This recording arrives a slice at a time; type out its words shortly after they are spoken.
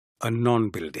a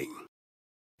non-building.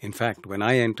 In fact, when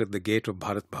I entered the gate of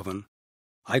Bharat Bhavan,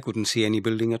 I couldn't see any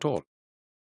building at all.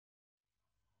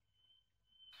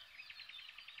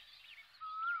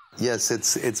 Yes,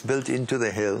 it's built into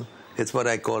the hill. It's what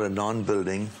I call a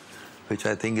non-building, which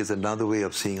I think is another way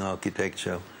of seeing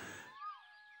architecture.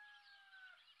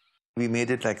 We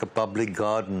made it like a public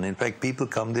garden. In fact, people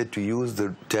come there to use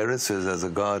the terraces as a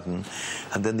garden,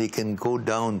 and then they can go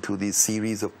down to these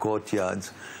series of courtyards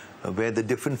where the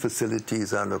different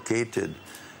facilities are located.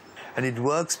 And it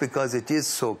works because it is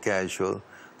so casual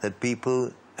that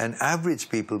people, and average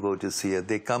people, go to see it.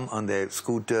 They come on their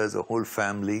scooters, a whole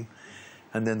family,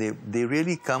 and then they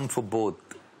really come for both,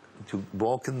 to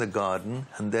walk in the garden,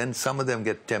 and then some of them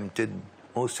get tempted.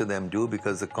 Most of them do,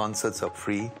 because the concerts are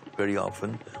free very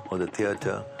often, or the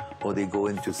theatre, or they go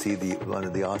in to see one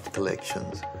of the art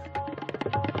collections.